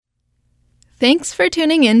Thanks for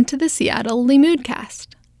tuning in to the Seattle Limmudcast.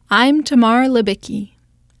 I'm Tamar Libicki.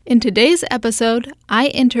 In today's episode, I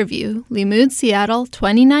interview Limmud Seattle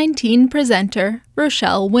 2019 presenter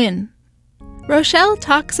Rochelle Wynne. Rochelle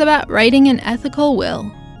talks about writing an ethical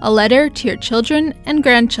will, a letter to your children and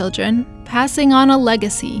grandchildren, passing on a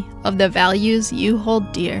legacy of the values you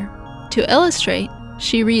hold dear. To illustrate,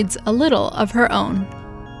 she reads a little of her own.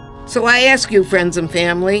 So I ask you, friends and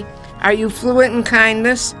family, are you fluent in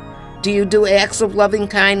kindness? Do you do acts of loving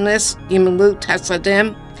kindness, gimilut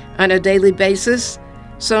hasadim, on a daily basis?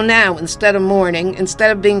 So now, instead of mourning, instead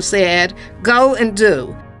of being sad, go and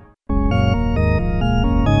do.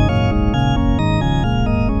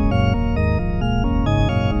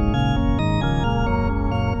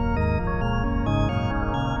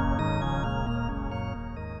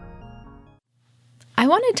 I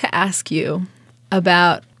wanted to ask you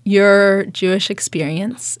about your Jewish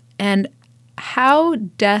experience and how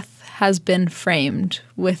death has been framed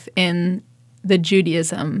within the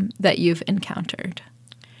Judaism that you've encountered.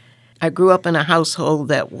 I grew up in a household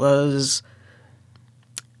that was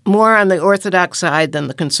more on the Orthodox side than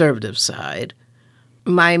the conservative side.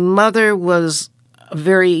 My mother was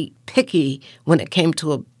very picky when it came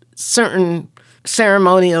to a certain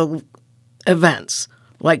ceremonial events.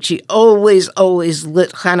 Like she always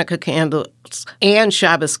lit Hanukkah candles and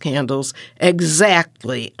Shabbos candles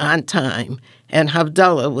exactly on time. And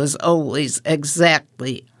Havdalah was always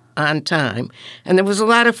exactly on time. And there was a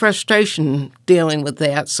lot of frustration dealing with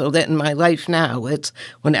that, so that in my life now, it's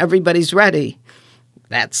when everybody's ready,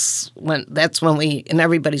 that's when we, and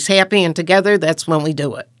everybody's happy and together, that's when we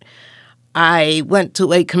do it. I went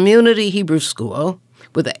to a community Hebrew school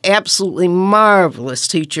with an absolutely marvelous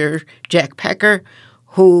teacher, Jack Pecker,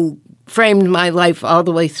 who framed my life all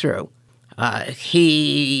the way through.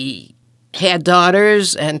 He had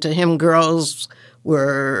daughters, and to him girls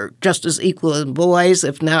were just as equal as boys,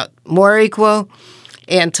 if not more equal.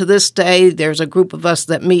 And to this day, there's a group of us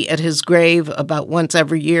that meet at his grave about once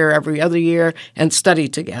every year, every other year, and study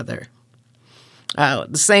together. The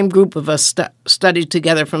same group of us studied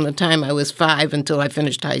together from the time I was 5 until I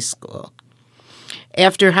finished high school.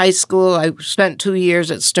 After high school, I spent 2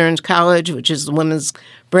 years at Stearns College, which is the women's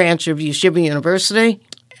branch of Yeshiva University.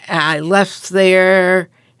 I left there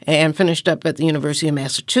and finished up at the University of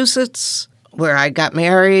Massachusetts, where I got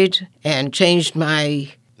married and changed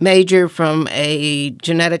my major from a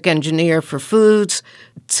genetic engineer for foods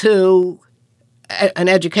to an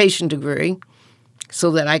education degree so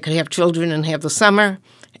that I could have children and have the summer,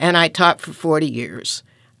 and I taught for 40 years.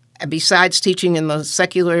 Besides teaching in the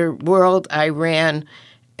secular world, I ran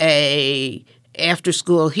a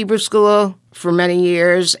after-school Hebrew school for many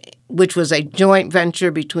years, which was a joint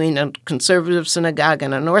venture between a conservative synagogue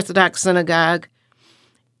and an Orthodox synagogue,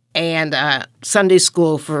 and Sunday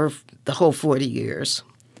school for the whole 40 years.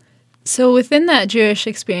 So within that Jewish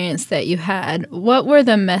experience that you had, what were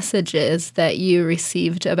the messages that you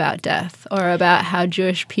received about death or about how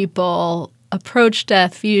Jewish people approach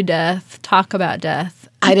death, view death, talk about death?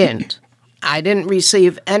 I didn't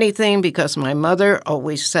receive anything because my mother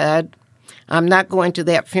always said, I'm not going to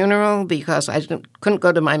that funeral because I couldn't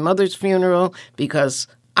go to my mother's funeral because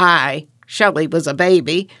Shelley, was a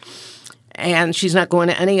baby, and she's not going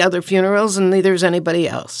to any other funerals, and neither is anybody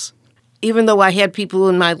else. Even though I had people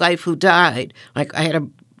in my life who died, like I had a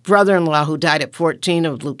brother-in-law who died at 14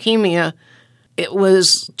 of leukemia, it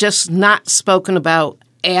was just not spoken about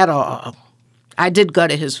at all. I did go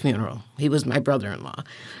to his funeral. He was my brother-in-law.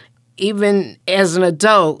 Even as an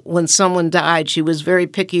adult, when someone died, she was very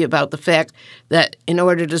picky about the fact that in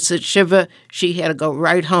order to sit Shiva, she had to go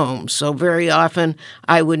right home. So very often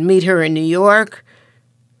I would meet her in New York,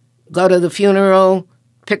 go to the funeral,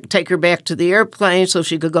 take her back to the airplane so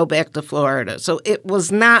she could go back to Florida. So it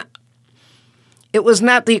was not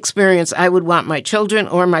the experience I would want my children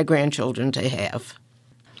or my grandchildren to have.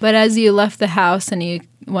 But as you left the house and you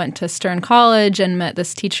went to Stern College and met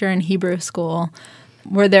this teacher in Hebrew school,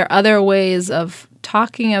 were there other ways of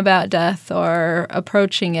talking about death or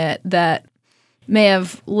approaching it that may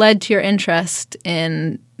have led to your interest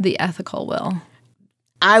in the ethical will?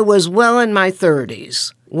 I was well in my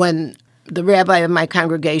 30s when the rabbi of my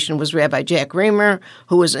congregation was Rabbi Jack Reamer,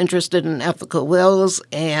 who was interested in ethical wills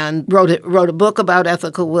and wrote a book about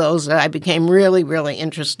ethical wills that I became really, really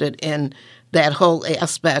interested in that whole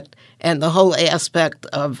aspect and the whole aspect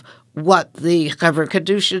of what the Chaver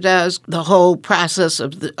Kedusha does, the whole process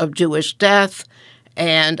of Jewish death.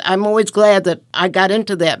 And I'm always glad that I got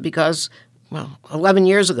into that because, 11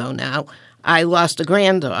 years ago now, I lost a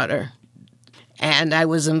granddaughter. And I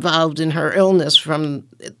was involved in her illness from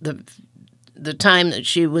the time that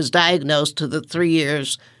she was diagnosed to the 3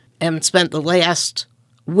 years and spent the last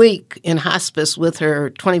week in hospice with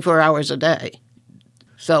her 24 hours a day.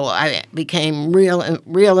 So I became real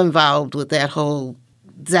involved with that whole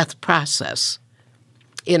death process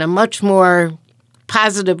in a much more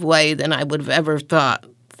positive way than I would have ever thought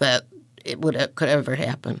that could ever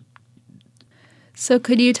happen. So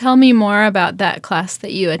could you tell me more about that class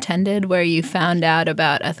that you attended where you found out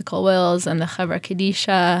about ethical wills and the Chavra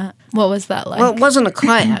Kadisha? What was that like? Well, it wasn't a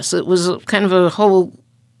class. It was kind of a whole...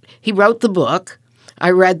 He wrote the book.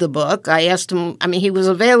 I read the book. I asked him... he was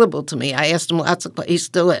available to me. I asked him lots of... He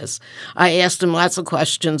still is. I asked him lots of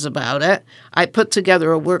questions about it. I put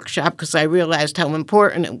together a workshop because I realized how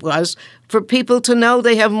important it was for people to know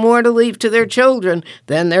they have more to leave to their children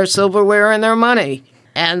than their silverware and their money.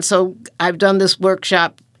 And so I've done this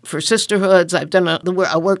workshop for sisterhoods. I've done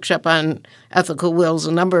a workshop on ethical wills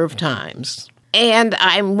a number of times. And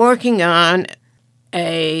I'm working on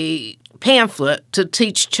a pamphlet to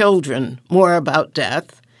teach children more about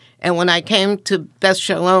death. And when I came to Beth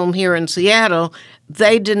Shalom here in Seattle,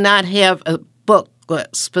 they did not have a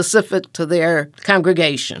booklet specific to their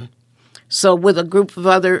congregation. So with a group of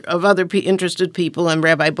other interested people and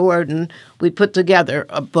Rabbi Borden, we put together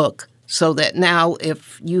a book so that now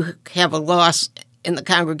if you have a loss in the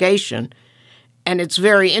congregation, and it's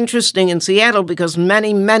very interesting in Seattle because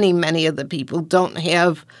many, many, many of the people don't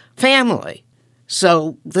have family.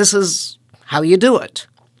 So this is how you do it.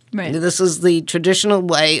 Right. This is the traditional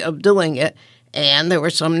way of doing it, and there were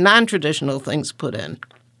some non-traditional things put in.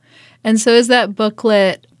 And so is that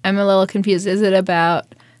booklet, I'm a little confused, is it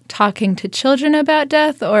about talking to children about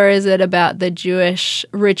death, or is it about the Jewish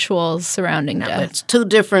rituals surrounding death? It's two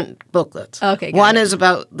different booklets. Okay, one is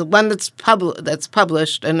about the one that's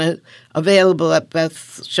published and available at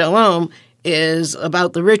Beth Shalom is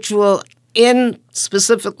about the ritual in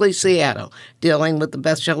specifically Seattle, dealing with the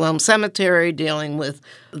Beth Shalom Cemetery, dealing with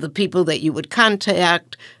the people that you would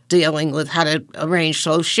contact, dealing with how to arrange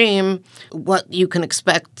shloshim, what you can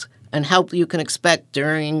expect and help you can expect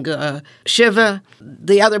during Shiva.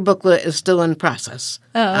 The other booklet is still in process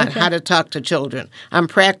on how to talk to children. I'm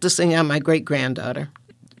practicing on my great-granddaughter.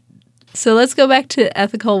 So let's go back to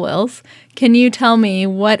ethical wills. Can you tell me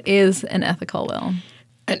what is an ethical will?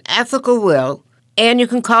 An ethical will, and you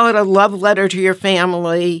can call it a love letter to your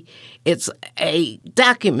family. It's a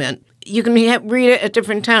document. You can read it at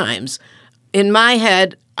different times. In my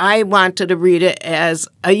head, I wanted to read it as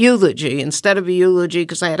a eulogy instead of a eulogy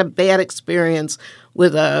because I had a bad experience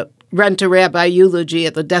with a rent-a-rabbi eulogy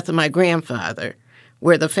at the death of my grandfather,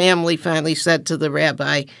 where the family finally said to the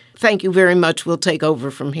rabbi, "Thank you very much, we'll take over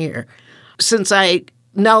from here." Since I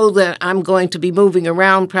know that I'm going to be moving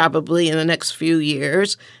around probably in the next few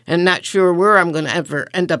years and not sure where I'm going to ever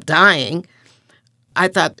end up dying, I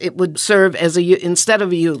thought it would serve as instead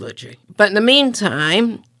of a eulogy. But in the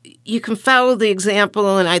meantime, you can follow the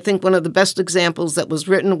example, and I think one of the best examples that was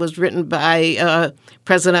written by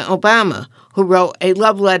President Obama, who wrote a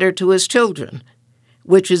love letter to his children,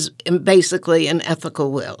 which is basically an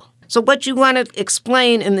ethical will. So what you want to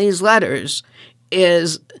explain in these letters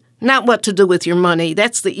is not what to do with your money,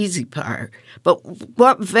 that's the easy part, but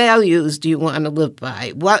what values do you want to live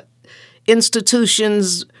by? What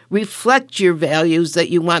institutions reflect your values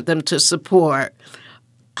that you want them to support?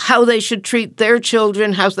 How they should treat their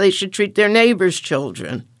children, how they should treat their neighbors'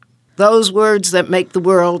 children. Those words that make the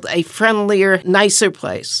world a friendlier, nicer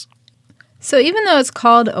place. So even though it's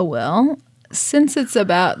called a will, since it's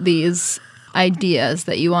about these ideas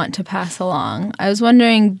that you want to pass along, I was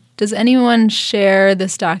wondering, does anyone share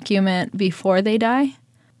this document before they die?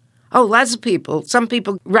 Oh, lots of people. Some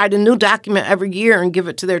people write a new document every year and give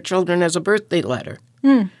it to their children as a birthday letter.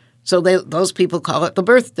 So those people call it the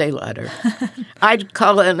birthday letter. I'd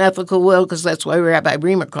call it an ethical will because that's why Rabbi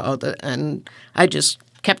Bremer called it, and I just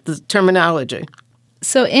kept the terminology.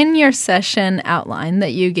 So in your session outline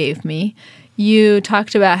that you gave me, you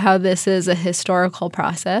talked about how this is a historical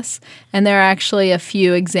process, and there are actually a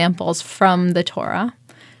few examples from the Torah.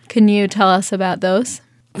 Can you tell us about those?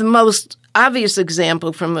 The most obvious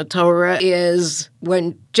example from the Torah is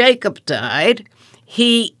when Jacob died,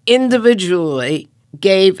 he individually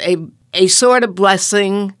gave a sort of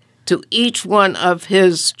blessing to each one of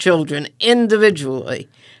his children individually.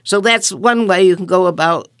 So that's one way you can go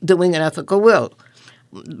about doing an ethical will.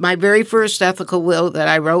 My very first ethical will that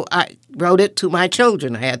I wrote it to my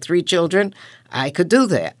children. I had 3 children. I could do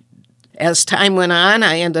that. As time went on,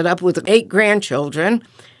 I ended up with 8 grandchildren.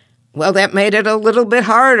 Well, that made it a little bit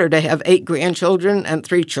harder to have 8 grandchildren and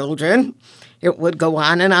 3 children. It would go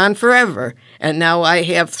on and on forever. And now I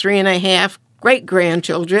have 3.5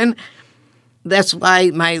 great-grandchildren. That's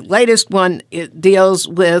why my latest one deals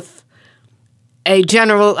with a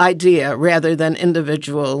general idea rather than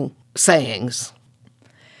individual sayings.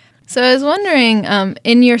 So I was wondering,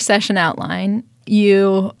 in your session outline,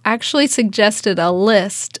 you actually suggested a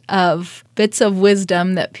list of bits of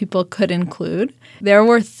wisdom that people could include. There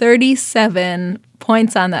were 37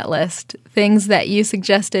 points on that list, things that you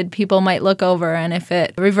suggested people might look over, and if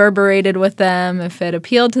it reverberated with them, if it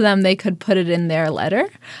appealed to them, they could put it in their letter.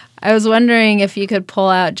 I was wondering if you could pull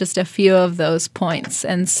out just a few of those points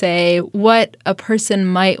and say what a person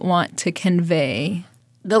might want to convey.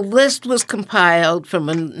 The list was compiled from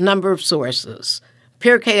a number of sources.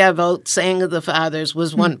 Pirkei Avot, Saying of the Fathers,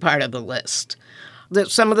 was one part of the list.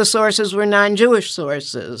 Some of the sources were non-Jewish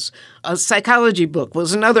sources. A psychology book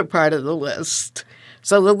was another part of the list.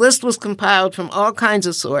 So the list was compiled from all kinds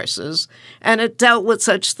of sources, and it dealt with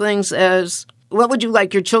such things as, what would you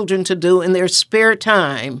like your children to do in their spare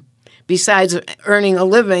time besides earning a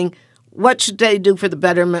living? What should they do for the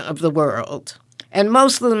betterment of the world? And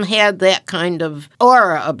most of them had that kind of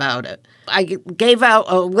aura about it. I gave out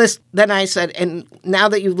a list, then I said, and now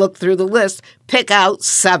that you've looked through the list, pick out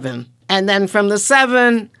 7. And then from the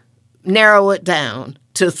 7, narrow it down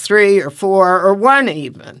to 3 or 4 or 1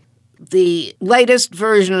 even. The latest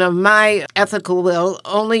version of my ethical will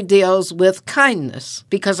only deals with kindness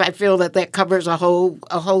because I feel that covers a whole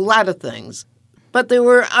lot of things. But there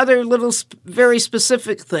were other little very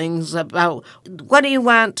specific things about what do you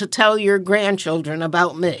want to tell your grandchildren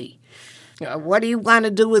about me? What do you want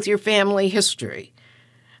to do with your family history?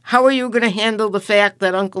 How are you going to handle the fact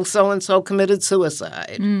that Uncle so-and-so committed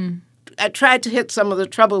suicide? I tried to hit some of the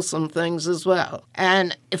troublesome things as well.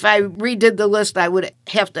 And if I redid the list, I would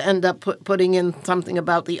have to end up putting in something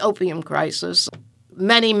about the opium crisis.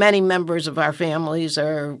 Many, many members of our families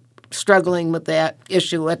are struggling with that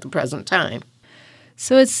issue at the present time.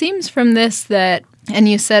 So it seems from this that, and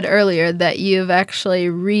you said earlier, that you've actually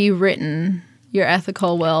rewritten your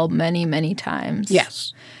ethical will many, many times.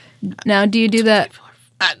 Yes. Now, do you do that?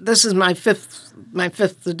 This is my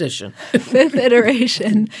fifth edition. Fifth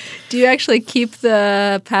iteration. Do you actually keep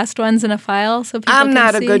the past ones in a file so people can see? I'm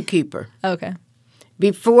not a good keeper. Okay.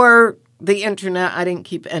 Before the internet, I didn't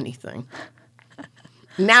keep anything.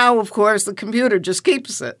 Now, of course, the computer just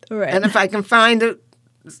keeps it. Right. And if I can find it,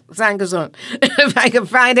 sein gesund. If I can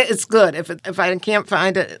find it, it's good. If I can't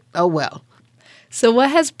find it, oh well. So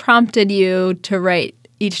what has prompted you to write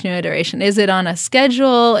each new iteration? Is it on a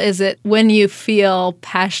schedule? Is it when you feel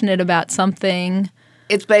passionate about something?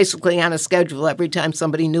 It's basically on a schedule. Every time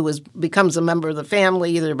somebody new becomes a member of the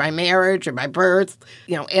family, either by marriage or by birth,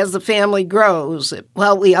 as the family grows,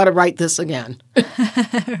 we ought to write this again.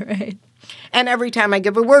 Right. And every time I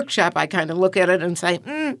give a workshop, I kind of look at it and say,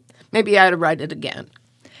 maybe I ought to write it again.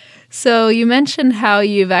 So you mentioned how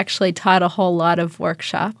you've actually taught a whole lot of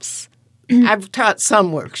workshops. I've taught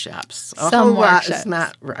some workshops. A whole lot is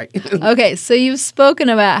not right. Okay, so you've spoken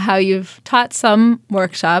about how you've taught some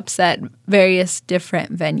workshops at various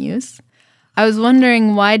different venues. I was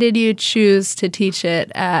wondering, why did you choose to teach it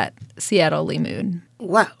at Seattle Limmud?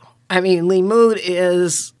 Well, Limmud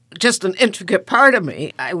is just an intricate part of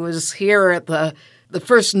me. I was here at the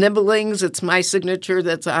first nibblings. It's my signature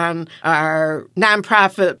that's on our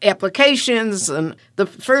nonprofit applications. And the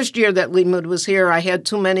first year that Limmud was here, I had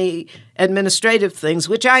too many administrative things,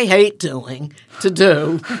 which I hate doing, to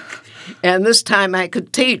do. And this time I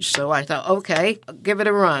could teach. So I thought, okay, I'll give it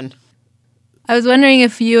a run. I was wondering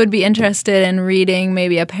if you would be interested in reading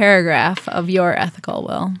maybe a paragraph of your ethical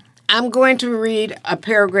will. I'm going to read a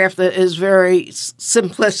paragraph that is very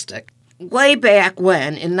simplistic. Way back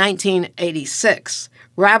when, in 1986,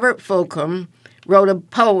 Robert Fulcum wrote a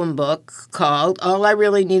poem book called All I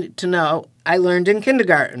Really Needed to Know I Learned in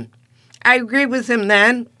Kindergarten. I agreed with him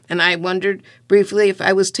then, and I wondered briefly if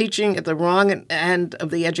I was teaching at the wrong end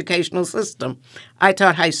of the educational system. I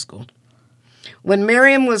taught high school. When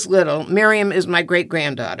Miriam was little, Miriam is my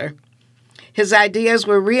great-granddaughter, his ideas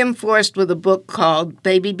were reinforced with a book called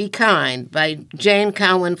Baby Be Kind by Jane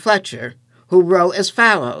Cowan Fletcher, who wrote as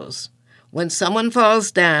follows. When someone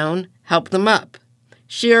falls down, help them up.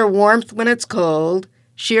 Share warmth when it's cold.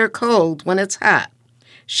 Share cold when it's hot.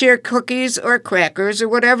 Share cookies or crackers or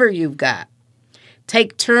whatever you've got.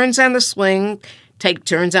 Take turns on the swing. Take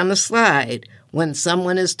turns on the slide. When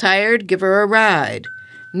someone is tired, give her a ride.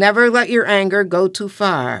 Never let your anger go too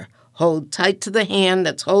far. Hold tight to the hand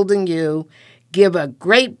that's holding you. Give a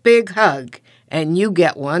great big hug, and you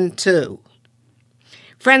get one too.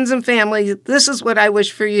 Friends and family, this is what I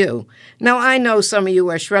wish for you. Now, I know some of you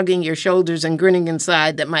are shrugging your shoulders and grinning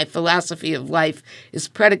inside that my philosophy of life is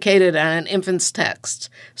predicated on an infant's text.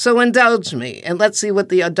 So indulge me, and let's see what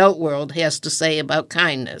the adult world has to say about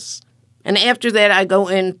kindness. And after that, I go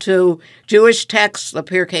into Jewish texts, the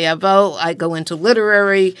Pirkei Avot. I go into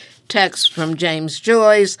literary texts from James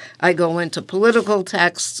Joyce. I go into political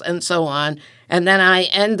texts and so on. And then I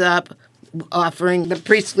end up offering the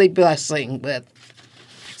priestly blessing with.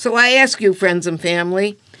 So I ask you, friends and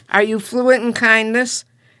family, are you fluent in kindness?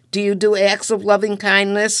 Do you do acts of loving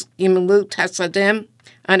kindness, Gemilut Hasadim,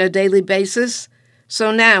 on a daily basis?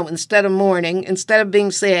 So now, instead of mourning, instead of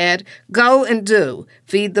being sad, go and do.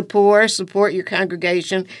 Feed the poor, support your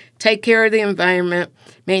congregation, take care of the environment,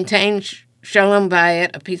 maintain Shalom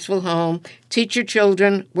Bayit, a peaceful home, teach your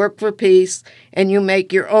children, work for peace, and you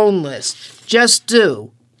make your own list. Just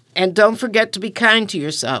do. And don't forget to be kind to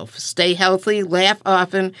yourself. Stay healthy, laugh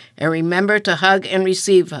often, and remember to hug and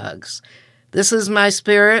receive hugs. This is my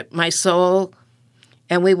spirit, my soul,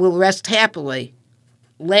 and we will rest happily.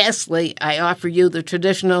 Lastly, I offer you the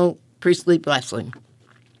traditional priestly blessing.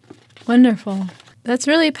 Wonderful. That's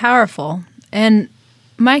really powerful. And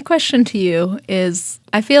my question to you is,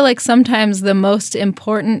 I feel like sometimes the most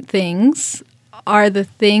important things are the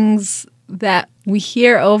things that we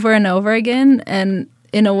hear over and over again, and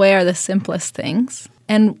in a way are the simplest things.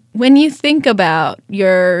 And when you think about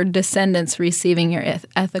your descendants receiving your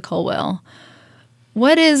ethical will,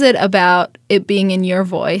 what is it about it being in your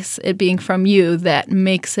voice, it being from you, that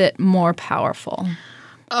makes it more powerful?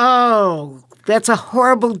 Oh, that's a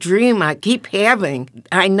horrible dream I keep having.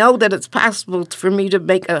 I know that it's possible for me to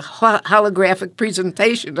make a holographic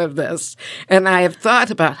presentation of this, and I have thought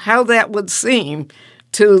about how that would seem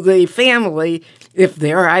to the family if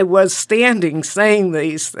there I was standing saying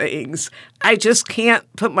these things. I just can't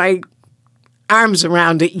put my arms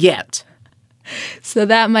around it yet. So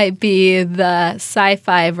that might be the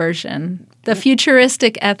sci-fi version. The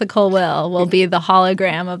futuristic ethical will be the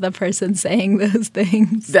hologram of the person saying those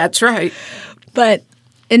things. That's right. But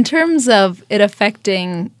in terms of it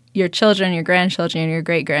affecting your children, your grandchildren, and your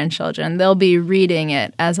great-grandchildren, they'll be reading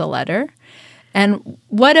it as a letter. And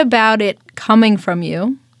what about it coming from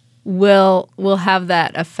you will have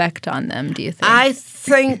that effect on them, do you think? I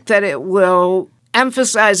think that it will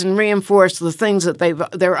emphasize and reinforce the things that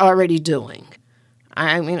they're already doing.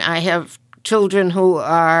 I mean, I have children who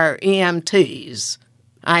are EMTs.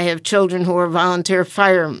 I have children who are volunteer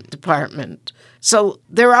fire department. So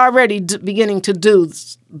they're already beginning to do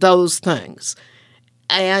those things.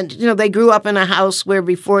 And, they grew up in a house where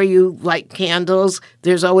before you light candles,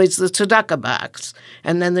 there's always the tzedakah box.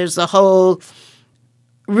 And then there's the whole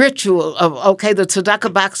ritual of, okay, the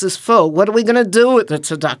tzedakah box is full. What are we going to do with the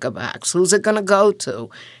tzedakah box? Who's it going to go to?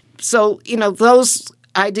 So, those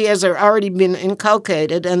ideas are already been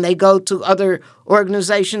inculcated, and they go to other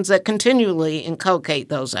organizations that continually inculcate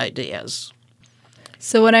those ideas.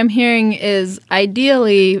 So what I'm hearing is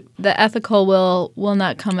ideally the ethical will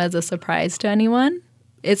not come as a surprise to anyone.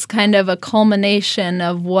 It's kind of a culmination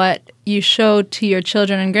of what you show to your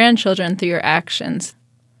children and grandchildren through your actions.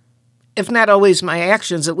 If not always my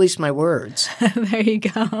actions, at least my words. There you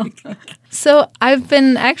go. So I've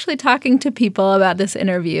been actually talking to people about this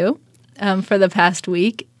interview for the past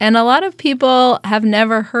week, and a lot of people have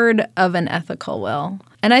never heard of an ethical will.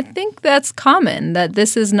 And I think that's common, that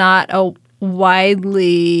this is not a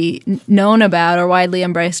widely known about or widely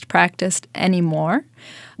embraced practice anymore.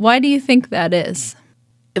 Why do you think that is?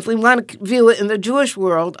 If we want to view it in the Jewish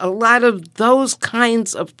world, a lot of those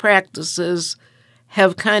kinds of practices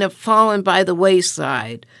have kind of fallen by the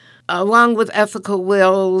wayside. Along with ethical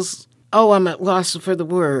wills, I'm at loss for the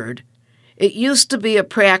word. It used to be a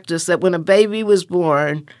practice that when a baby was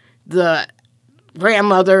born, the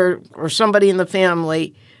grandmother or somebody in the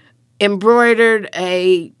family embroidered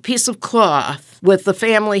a piece of cloth with the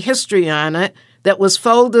family history on it that was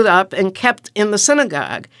folded up and kept in the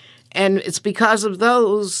synagogue. And it's because of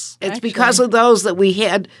those, that we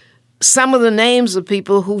had some of the names of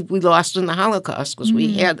people who we lost in the Holocaust, because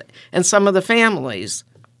we had, and some of the families.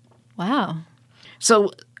 Wow.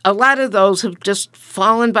 So a lot of those have just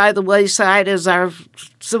fallen by the wayside as our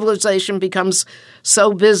civilization becomes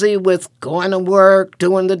so busy with going to work,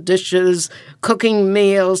 doing the dishes, cooking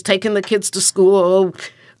meals, taking the kids to school.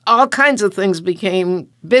 All kinds of things became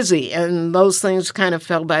busy, and those things kind of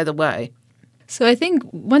fell by the way. So I think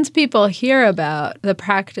once people hear about the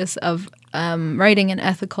practice of writing an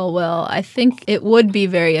ethical will, I think it would be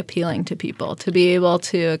very appealing to people to be able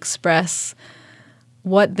to express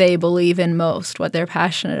what they believe in most, what they're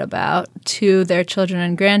passionate about, to their children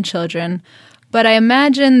and grandchildren. But I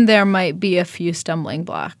imagine there might be a few stumbling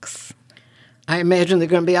blocks. I imagine there are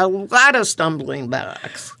going to be a lot of stumbling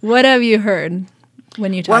blocks. What have you heard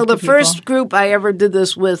when you talk to people? Well, the first group I ever did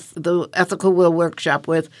this with, the Ethical Will Workshop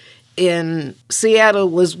with, in Seattle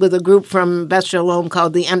was with a group from Beth Shalom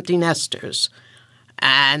called the Empty Nesters.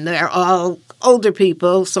 And they're all older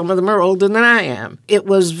people. Some of them are older than I am. It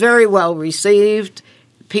was very well received.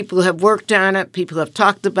 People have worked on it. People have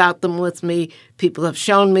talked about them with me. People have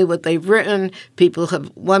shown me what they've written.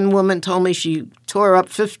 One woman told me she tore up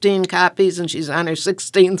 15 copies and she's on her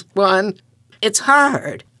 16th one. It's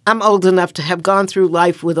hard. I'm old enough to have gone through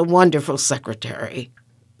life with a wonderful secretary.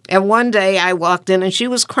 And one day I walked in and she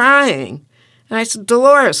was crying. And I said,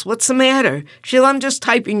 Dolores, what's the matter? She said, I'm just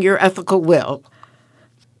typing your ethical will.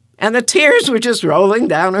 And the tears were just rolling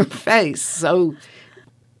down her face. So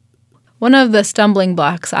one of the stumbling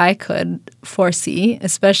blocks I could foresee,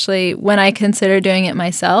 especially when I consider doing it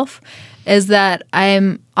myself, is that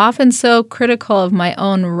I'm often so critical of my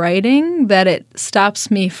own writing that it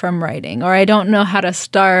stops me from writing, or I don't know how to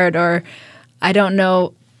start, or I don't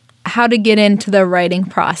know how to get into the writing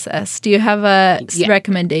process. Do you have a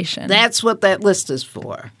recommendation? That's what that list is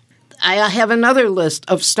for. I have another list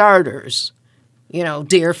of starters. You know,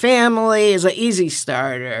 Dear Family is an easy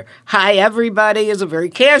starter. Hi, Everybody is a very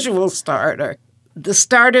casual starter. The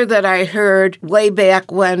starter that I heard way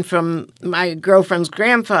back when from my girlfriend's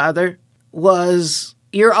grandfather was,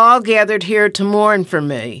 you're all gathered here to mourn for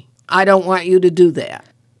me. I don't want you to do that.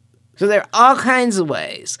 So there are all kinds of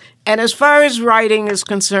ways. And as far as writing is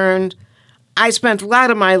concerned, I spent a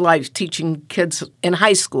lot of my life teaching kids in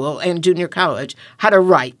high school and junior college how to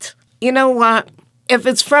write. You know what? If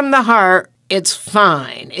it's from the heart, it's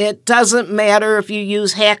fine. It doesn't matter if you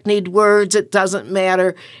use hackneyed words. It doesn't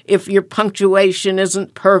matter if your punctuation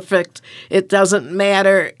isn't perfect. It doesn't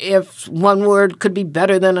matter if one word could be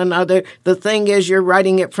better than another. The thing is, you're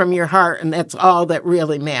writing it from your heart, and that's all that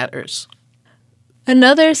really matters.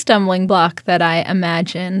 Another stumbling block that I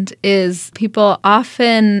imagined is people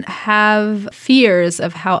often have fears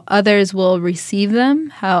of how others will receive them,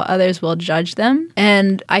 how others will judge them.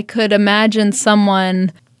 And I could imagine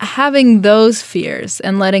someone having those fears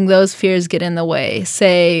and letting those fears get in the way.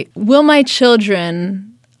 Say, will my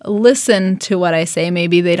children listen to what I say?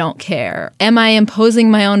 Maybe they don't care. Am I imposing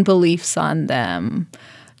my own beliefs on them?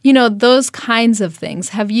 You know, those kinds of things.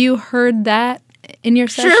 Have you heard that in your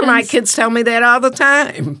sessions? Sure, my kids tell me that all the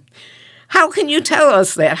time. How can you tell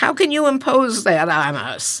us that? How can you impose that on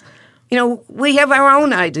us? You know, we have our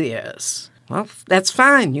own ideas. Well, that's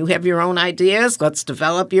fine. You have your own ideas. Let's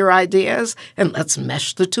develop your ideas, and let's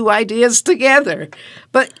mesh the two ideas together.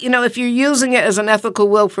 But, you know, if you're using it as an ethical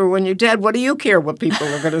will for when you're dead, what do you care what people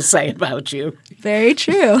are going to say about you? Very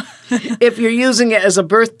true. If you're using it as a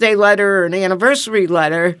birthday letter or an anniversary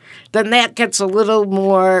letter, then that gets a little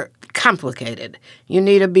more complicated. You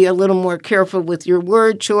need to be a little more careful with your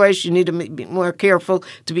word choice. You need to be more careful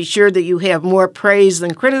to be sure that you have more praise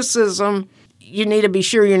than criticism. You need to be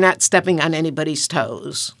sure you're not stepping on anybody's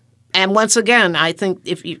toes. And once again, I think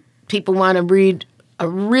if people want to read a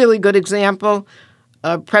really good example,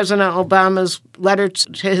 President Obama's letter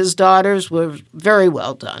to his daughters were very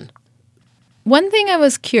well done. One thing I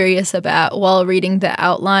was curious about while reading the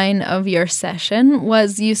outline of your session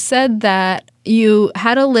was you said that you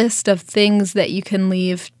had a list of things that you can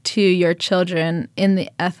leave to your children in the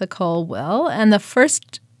ethical will, and the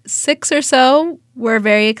first 6 or so were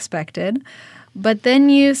very expected. But then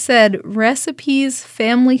you said recipes,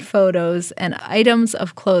 family photos, and items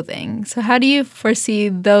of clothing. So how do you foresee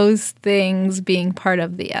those things being part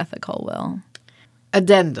of the ethical will?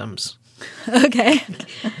 Addendums. Okay.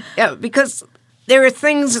 Yeah, because there are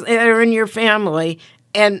things that are in your family,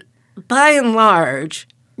 and by and large,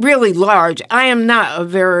 really large, I am not a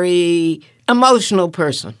very emotional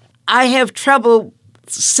person. I have trouble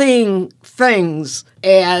seeing things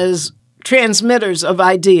as transmitters of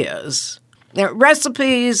ideas. Now,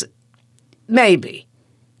 recipes, maybe.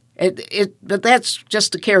 But that's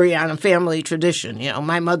just to carry on a family tradition. You know,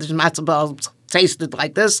 my mother's matzo balls tasted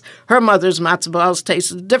like this. Her mother's matzo balls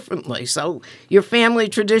tasted differently. So your family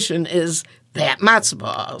tradition is that matzo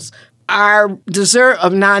balls. Our dessert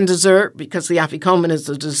of non-dessert, because the afikoman is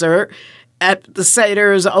a dessert, at the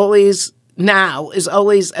Seder is always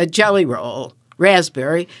a jelly roll,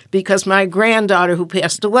 raspberry, because my granddaughter who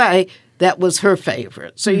passed away, that was her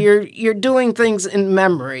favorite. So you're doing things in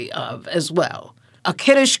memory of as well. A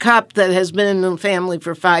Kiddush cup that has been in the family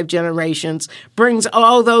for 5 generations brings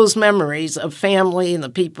all those memories of family and the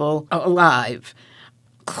people alive.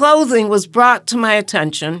 Clothing was brought to my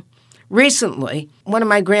attention recently. One of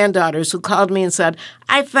my granddaughters who called me and said,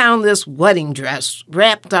 I found this wedding dress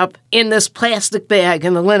wrapped up in this plastic bag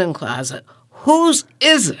in the linen closet. Whose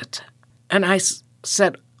is it? And I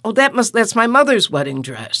said, oh, that's my mother's wedding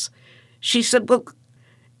dress. She said, well,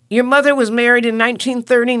 your mother was married in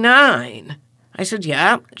 1939. I said,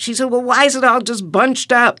 yeah. She said, well, why is it all just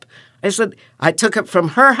bunched up? I said, I took it from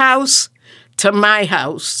her house to my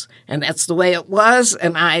house, and that's the way it was,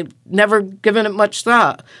 and I've never given it much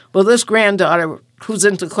thought. Well, this granddaughter, who's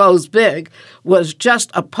into clothes big, was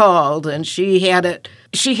just appalled, and she had it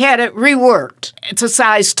reworked. It's a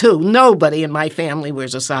size 2. Nobody in my family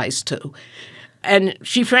wears a size 2. And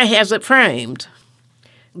she has it framed.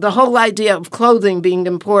 The whole idea of clothing being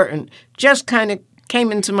important just kind of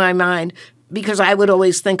came into my mind because I would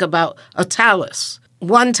always think about a tallis.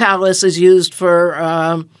 One tallis is used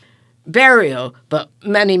for burial, but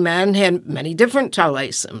many men had many different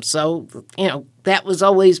talisim. So, that was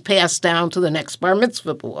always passed down to the next bar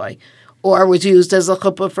mitzvah boy, or was used as a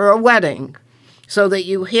chuppah for a wedding. So that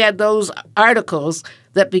you had those articles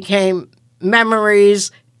that became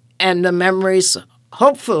memories, and the memories,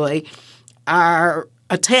 hopefully, are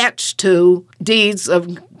attached to deeds of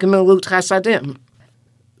Gemilut Chasadim.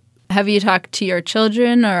 Have you talked to your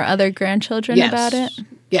children or other grandchildren about it?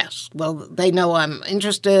 Yes. Well, they know I'm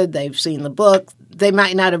interested. They've seen the book. They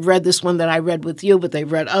might not have read this one that I read with you, but they've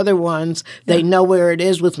read other ones. Yeah. They know where it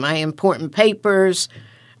is with my important papers.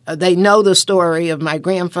 They know the story of my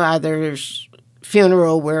grandfather's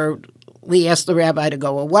funeral where we asked the rabbi to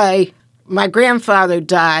go away. My grandfather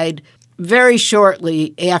died very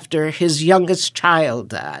shortly after his youngest child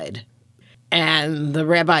died. And the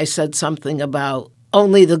rabbi said something about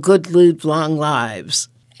only the good live long lives.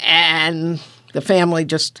 And the family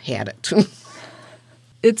just had it.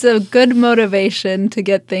 It's a good motivation to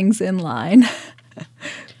get things in line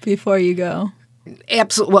before you go.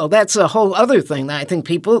 Absolutely. Well, that's a whole other thing. I think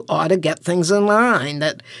people ought to get things in line,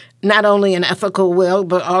 that not only an ethical will,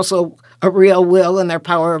 but also a real will and their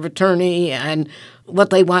power of attorney and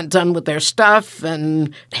what they want done with their stuff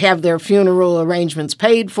and have their funeral arrangements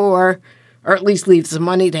paid for, or at least leave some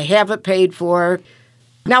money to have it paid for.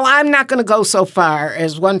 Now, I'm not going to go so far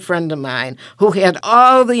as one friend of mine who had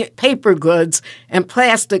all the paper goods and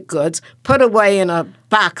plastic goods put away in a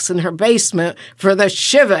box in her basement for the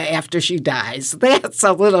shiva after she dies. That's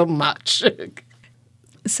a little much.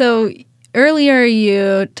 So earlier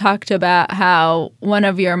you talked about how one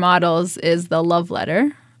of your models is the love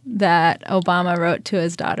letter that Obama wrote to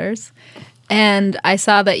his daughters. And I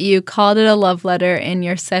saw that you called it a love letter in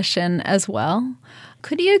your session as well.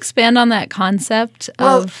 Could you expand on that concept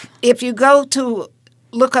of... Well, if you go to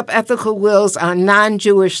look up ethical wills on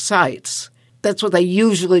non-Jewish sites, that's what they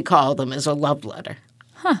usually call them, is a love letter.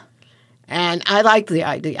 Huh. And I like the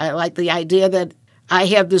idea. I like the idea that I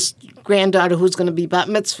have this granddaughter who's going to be bat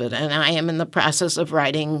mitzvahed, and I am in the process of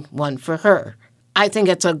writing one for her. I think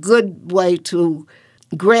it's a good way to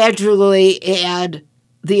gradually add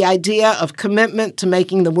the idea of commitment to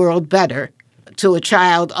making the world better to a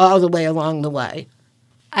child all the way along the way.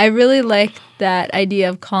 I really like that idea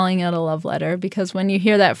of calling it a love letter because when you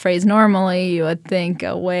hear that phrase normally, you would think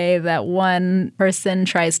a way that one person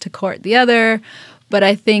tries to court the other. But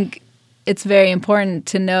I think it's very important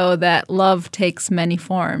to know that love takes many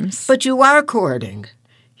forms. But you are courting.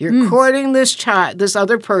 You're courting this child, this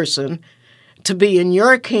other person, to be in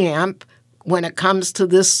your camp when it comes to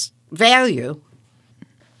this value.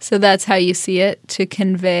 So that's how you see it, to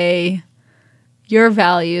convey your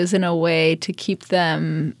values in a way to keep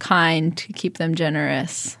them kind, to keep them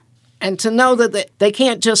generous. And to know that they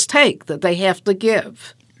can't just take, that they have to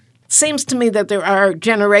give. It seems to me that there are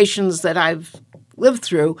generations that I've lived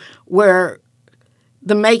through where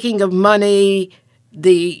the making of money,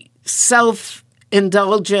 the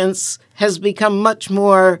self-indulgence has become much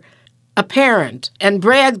more apparent and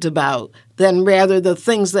bragged about than rather the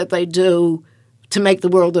things that they do to make the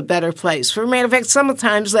world a better place. For a matter of fact,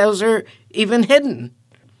 sometimes those are even hidden.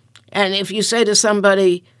 And if you say to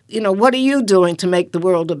somebody, what are you doing to make the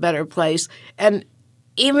world a better place? And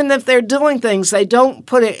even if they're doing things, they don't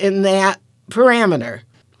put it in that parameter.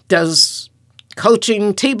 Does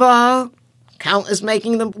coaching T-ball count as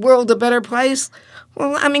making the world a better place?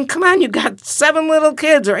 Well, come on, you got 7 little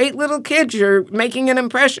kids or 8 little kids you're making an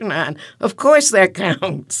impression on. Of course that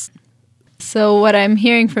counts. So what I'm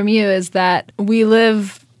hearing from you is that we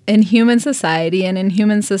live in human society, and in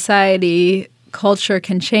human society, culture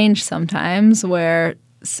can change sometimes, where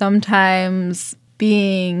sometimes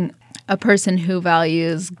being a person who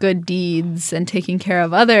values good deeds and taking care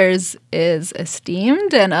of others is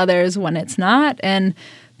esteemed, and others when it's not. And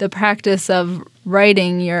the practice of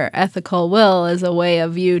writing your ethical will is a way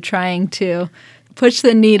of you trying to push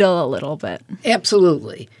the needle a little bit.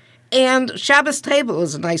 Absolutely. And Shabbos table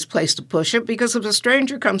is a nice place to push it, because if a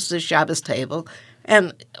stranger comes to the Shabbos table,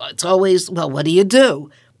 and it's always, well, what do you do?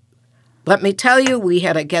 Let me tell you, we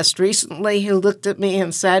had a guest recently who looked at me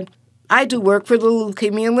and said, I do work for the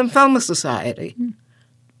Leukemia and Lymphoma Society.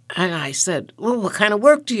 And I said, well, what kind of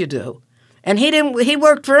work do you do? And he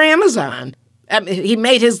worked for Amazon. I mean, he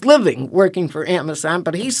made his living working for Amazon,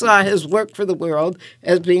 but he saw his work for the world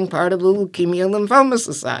as being part of the Leukemia and Lymphoma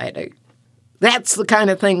Society. That's the kind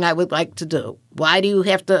of thing I would like to do. Why do you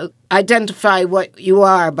have to identify what you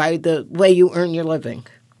are by the way you earn your living?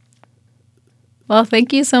 Well,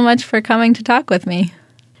 thank you so much for coming to talk with me.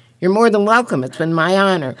 You're more than welcome. It's been my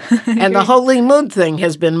honor. And the whole Limmud thing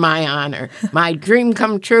has been my honor. My dream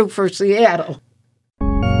come true for Seattle.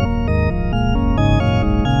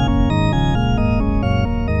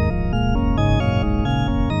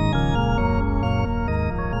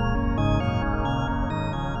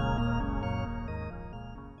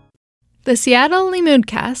 The Seattle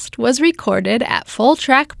Limmudcast was recorded at Full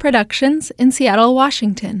Track Productions in Seattle,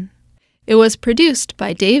 Washington. It was produced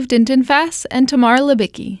by Dave Dintenfass and Tamar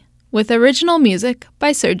Libicki, with original music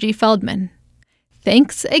by Sergi Feldman.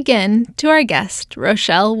 Thanks again to our guest,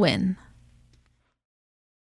 Rochelle Wynne.